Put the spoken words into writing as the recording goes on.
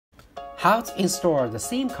How to install the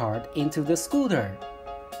SIM card into the scooter.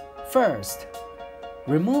 First,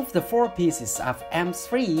 remove the 4 pieces of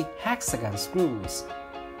M3 hexagon screws.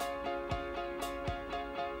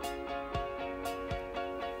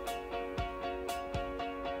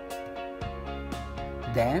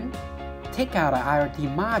 Then, take out the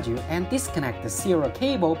IoT module and disconnect the serial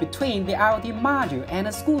cable between the IoT module and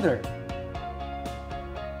the scooter.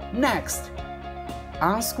 Next,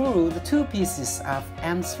 unscrew the 2 pieces of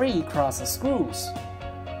M3 cross screws.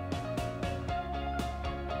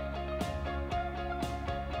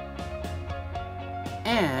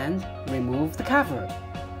 And remove the cover.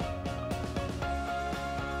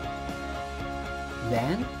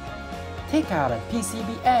 Then, take out a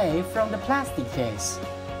PCBA from the plastic case.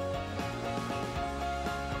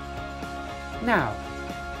 Now,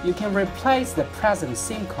 you can replace the present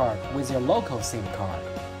SIM card with your local SIM card.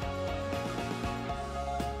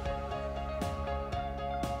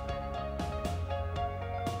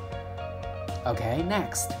 Okay,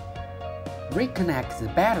 next, reconnect the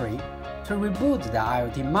battery to reboot the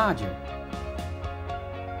IoT module.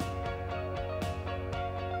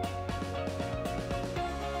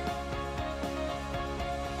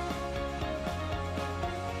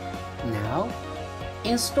 Now,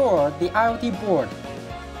 install the IoT board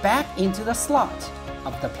back into the slot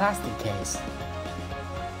of the plastic case.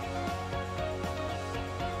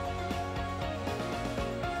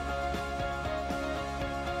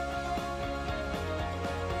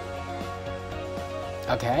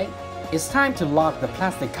 Okay, it's time to lock the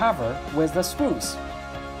plastic cover with the screws.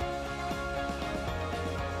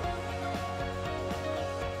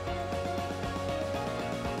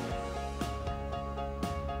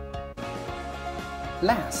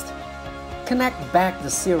 Last, connect back the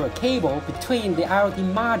serial cable between the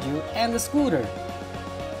IoT module and the scooter,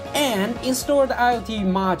 and install the IoT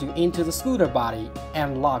module into the scooter body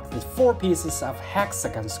and lock the 4 pieces of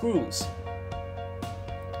hexagon screws.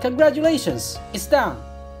 Congratulations, it's done!